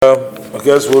I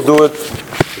guess we'll do it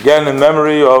again in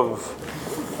memory of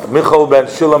Michal ben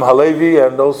Shulam Halevi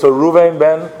and also Ruvain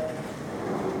ben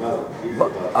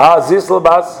Zisl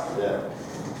Bas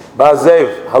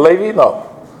Zev Halevi. No,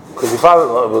 because your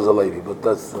father was a Levi, but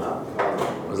that's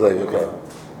was Levi. Okay,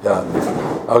 yeah.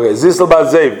 Okay, Zisl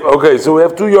Bas Zev. Okay, so we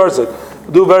have 2 yards.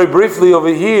 Do very briefly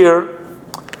over here.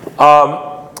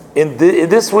 In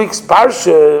this week's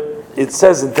parsha, it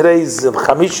says in today's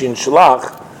Chamishi in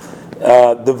Shlach.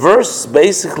 The verse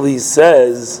basically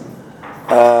says,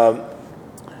 in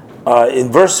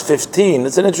verse 15,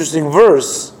 it's an interesting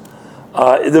verse.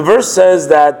 The verse says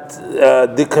that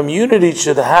the community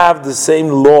should have the same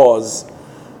laws,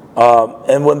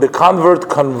 and when the convert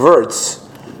converts,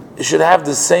 it should have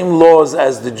the same laws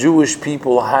as the Jewish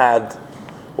people had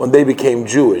when they became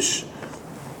Jewish.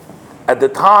 At the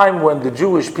time when the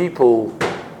Jewish people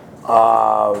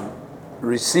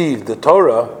received the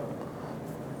Torah,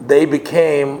 they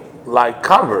became like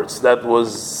converts.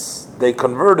 They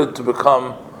converted to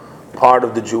become part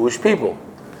of the Jewish people.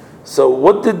 So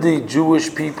what did the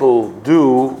Jewish people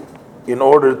do in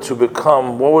order to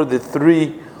become, what were the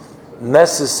 3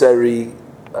 necessary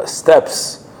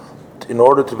steps in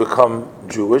order to become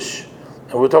Jewish?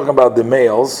 And we're talking about the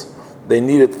males. They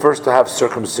needed first to have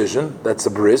circumcision, that's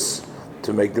a bris,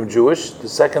 to make them Jewish. The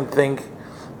second thing,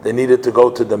 they needed to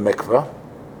go to the mikveh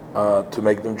to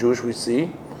make them Jewish, we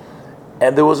see.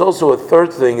 And there was also a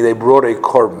third thing, they brought a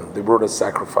korban, they brought a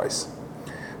sacrifice.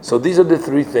 So these are the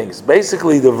 3 things.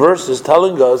 Basically, the verse is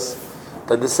telling us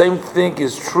that the same thing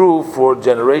is true for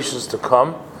generations to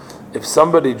come. If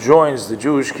somebody joins the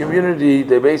Jewish community,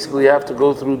 they basically have to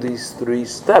go through these 3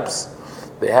 steps.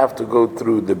 They have to go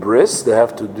through the bris, they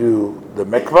have to do the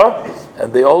mikvah,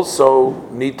 and they also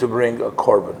need to bring a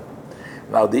korban.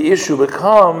 Now the issue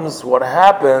becomes what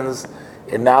happens.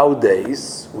 And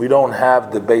nowadays, we don't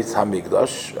have the Beis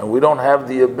Hamikdash, and we don't have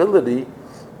the ability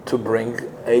to bring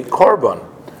a korban.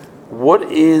 What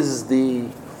is the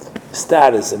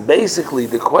status? And basically,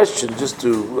 the question, just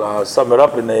to sum it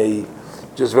up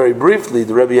just very briefly,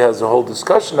 the Rebbe has a whole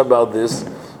discussion about this,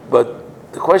 but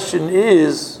the question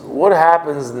is, what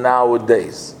happens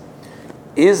nowadays?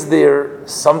 Is there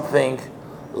something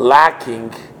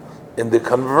lacking in the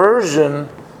conversion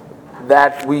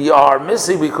that we are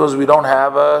missing because we don't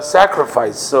have a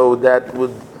sacrifice? So that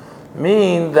would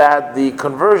mean that the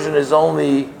conversion is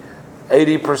only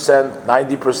 80%,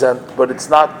 90%, but it's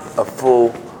not a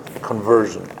full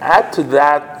conversion. Add to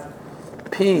that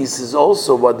piece is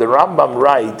also what the Rambam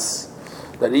writes,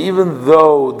 that even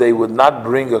though they would not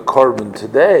bring a korban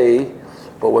today,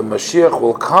 but when Mashiach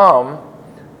will come,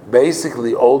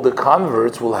 basically all the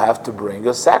converts will have to bring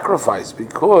a sacrifice,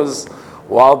 because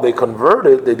while they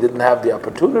converted, they didn't have the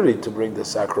opportunity to bring the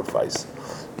sacrifice.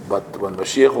 But when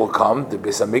Mashiach will come, the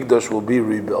Beis Hamikdash will be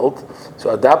rebuilt. So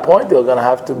at that point, they're going to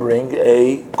have to bring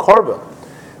a korban.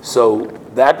 So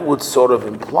that would sort of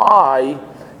imply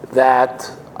that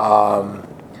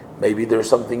maybe there's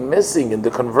something missing in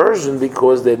the conversion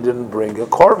because they didn't bring a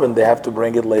korban. They have to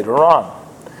bring it later on.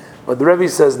 But the Rebbe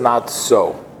says not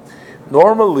so.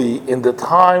 Normally, in the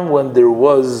time when there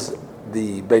was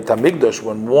the Beit Hamikdash,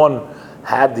 when one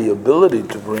had the ability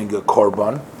to bring a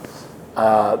korban,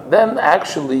 then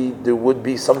actually there would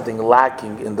be something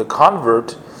lacking in the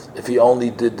convert if he only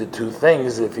did the 2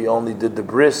 things, if he only did the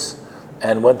bris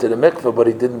and went to the mikveh, but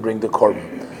he didn't bring the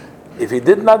korban. If he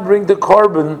did not bring the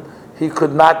korban, he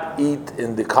could not eat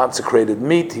in the consecrated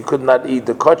meat, he could not eat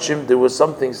the kachim, there was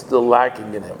something still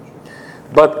lacking in him.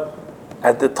 But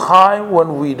at the time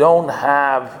when we don't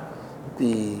have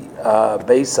the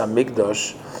Beis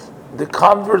Hamikdash, the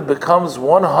convert becomes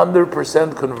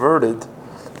 100% converted,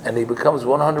 and he becomes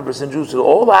 100% Jewish to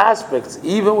all aspects,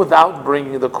 even without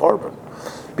bringing the korban,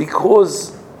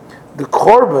 because the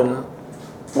korban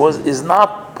is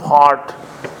not part.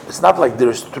 It's not like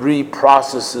there's 3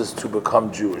 processes to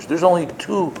become Jewish. There's only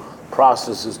 2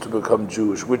 processes to become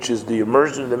Jewish, which is the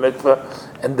immersion in the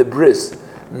mikveh and the bris.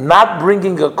 Not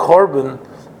bringing a korban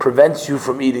prevents you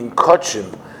from eating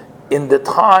kachim in the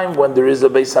time when there is a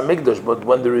Beis Hamikdash, but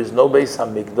when there is no Beis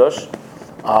Hamikdash,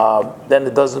 then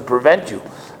it doesn't prevent you.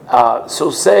 So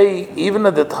say, even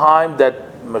at the time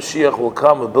that Mashiach will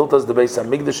come and build us the Beis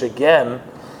Hamikdash again,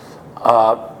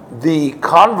 the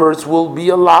converts will be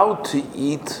allowed to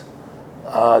eat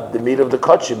the meat of the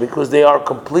kachim because they are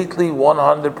completely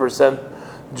 100%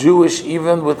 Jewish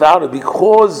even without it,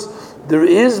 because there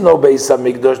is no Beis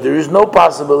Hamikdash, there is no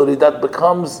possibility that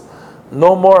becomes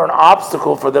no more an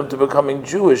obstacle for them to becoming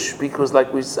Jewish, because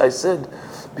like I said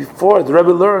before, the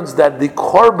Rebbe learns that the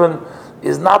korban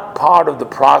is not part of the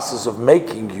process of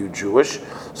making you Jewish.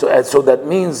 So that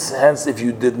means, hence, if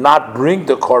you did not bring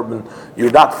the korban,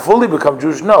 you're not fully become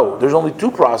Jewish. No, there's only two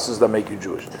processes that make you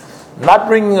Jewish. Not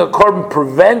bringing a korban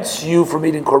prevents you from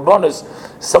eating korbanos.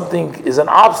 Something is an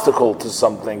obstacle to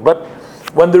something. But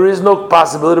when there is no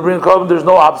possibility to bring a korban, there's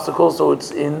no obstacle, so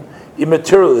it's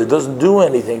immaterial. It doesn't do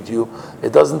anything to you.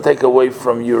 It doesn't take away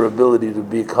from your ability to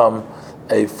become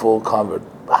a full convert.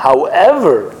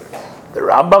 However, the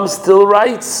Rambam still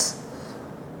writes,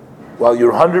 while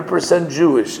you're 100%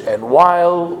 Jewish, and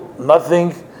while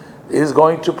nothing is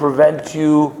going to prevent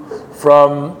you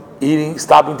from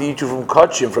stopping to eat you from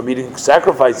kachim, from eating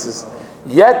sacrifices,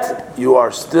 yet you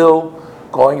are still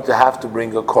going to have to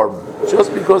bring a korban.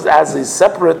 Just because as a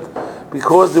separate,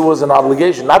 because there was an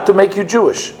obligation, not to make you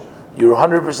Jewish. You're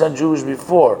 100% Jewish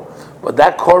before, but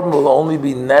that korban will only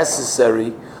be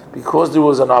necessary because there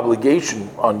was an obligation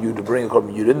on you to bring a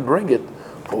korban. You didn't bring it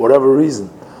for whatever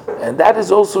reason. And that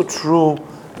is also true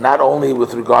not only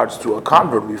with regards to a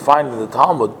convert. We find in the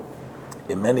Talmud,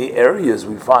 in many areas,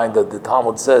 we find that the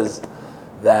Talmud says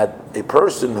that a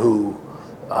person who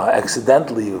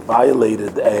accidentally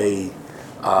violated a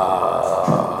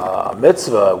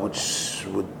mitzvah, which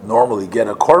would normally get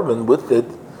a korban with it,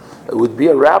 would be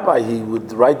a rabbi. He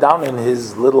would write down in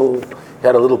his he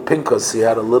had a little pinkus, he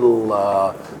had a little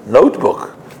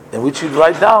notebook in which he'd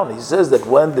write down. He says that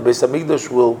when the Beis Hamikdash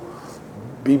will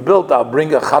be built, I'll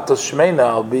bring a chatas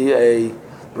shmeina,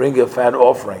 bring a fat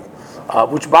offering.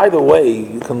 Which, by the way,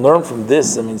 you can learn from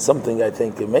this. I mean, something I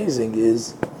think amazing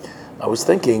is, I was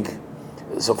thinking,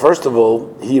 so first of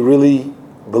all, he really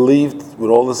believed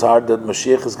with all his heart that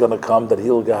Mashiach is going to come, that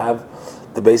he'll have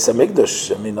the Beis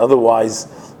Hamikdash. I mean, otherwise,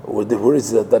 where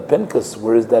is that Pinkas?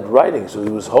 Where is that writing? So he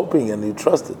was hoping and he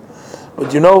trusted.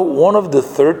 But one of the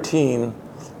 13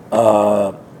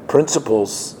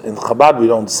 principles in Chabad, we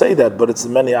don't say that, but it's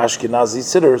in many Ashkenazi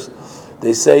sidders.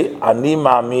 They say, Ani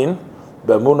ma'amin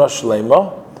be'emunah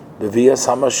shlema bevias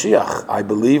HaMashiach. I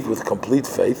believe with complete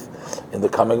faith in the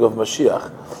coming of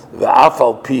Mashiach. Ve'af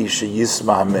al pi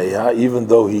sheyisma hameya, even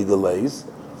though he delays,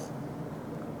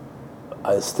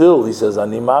 he says,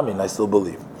 Ani ma'amin, I still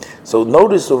believe. So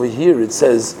notice over here it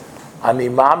says, Ani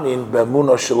ma'amin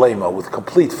be'emunah shlema, with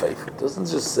complete faith. It doesn't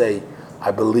just say, I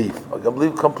believe. I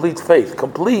believe complete faith.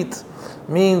 Complete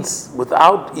means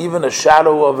without even a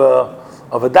shadow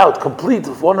of a doubt. Complete,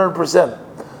 100%.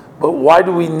 But why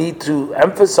do we need to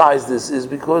emphasize this? Is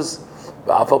because even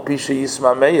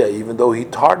though he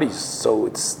tardies, so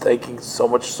it's taking so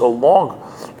long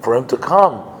for him to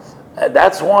come. And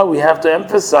that's why we have to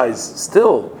emphasize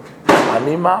still,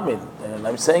 Ani Mamin. And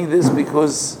I'm saying this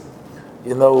because,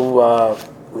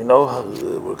 we know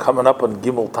we're coming up on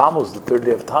Gimel Tammuz, the third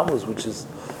day of Tammuz, which is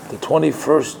the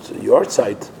 21st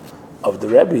yahrzeit of the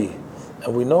Rebbe,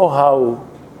 and we know how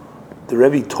the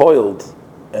Rebbe toiled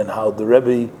and how the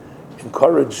Rebbe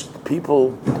encouraged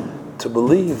people to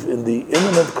believe in the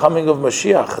imminent coming of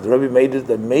Mashiach. The Rebbe made it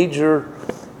a major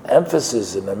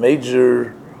emphasis and a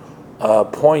major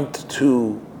point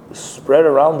to spread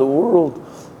around the world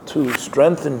to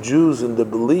strengthen Jews in the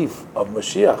belief of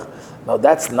Mashiach. Now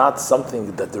that's not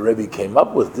something that the Rebbe came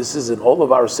up with. This is in all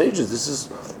of our sages. This is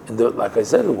like I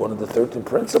said, one of the 13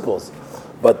 principles.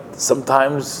 But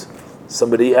sometimes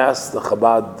somebody asks the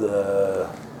Chabad,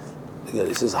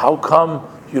 he says, how come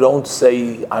you don't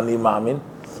say Ani Mamin?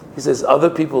 He says, other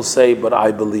people say, but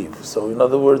I believe. So in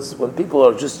other words, when people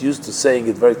are just used to saying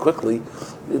it very quickly,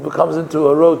 it becomes into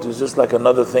a rote. It's just like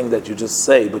another thing that you just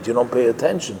say, but you don't pay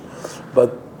attention.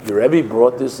 But the Rebbe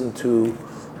brought this into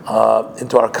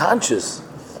our conscious,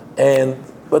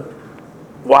 but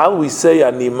while we say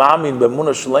Ani Mamin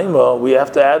be'emunah shlema, we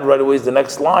have to add right away the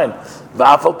next line.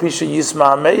 V'afal pi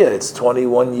sheyisma hameya. It's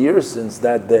 21 years since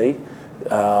that day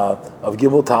of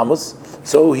Gimel Tammuz,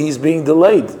 so he's being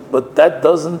delayed. But that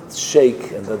doesn't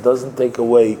shake and that doesn't take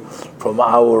away from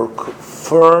our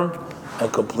firm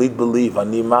and complete belief.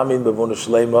 Ani Mamin be'emunah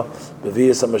shlema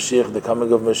bevias HaMashiach, the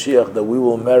coming of Mashiach, that we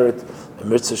will merit the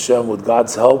Mitzvah Shem with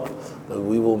God's help, that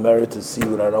we will merit to see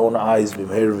with our own eyes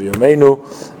b'meir v'yameinu,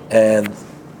 and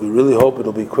we really hope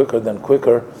it'll be quicker than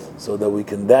quicker, so that we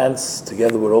can dance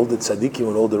together with all the tzaddikim,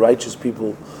 with all the righteous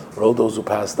people, with all those who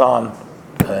passed on,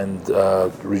 and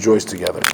rejoice together.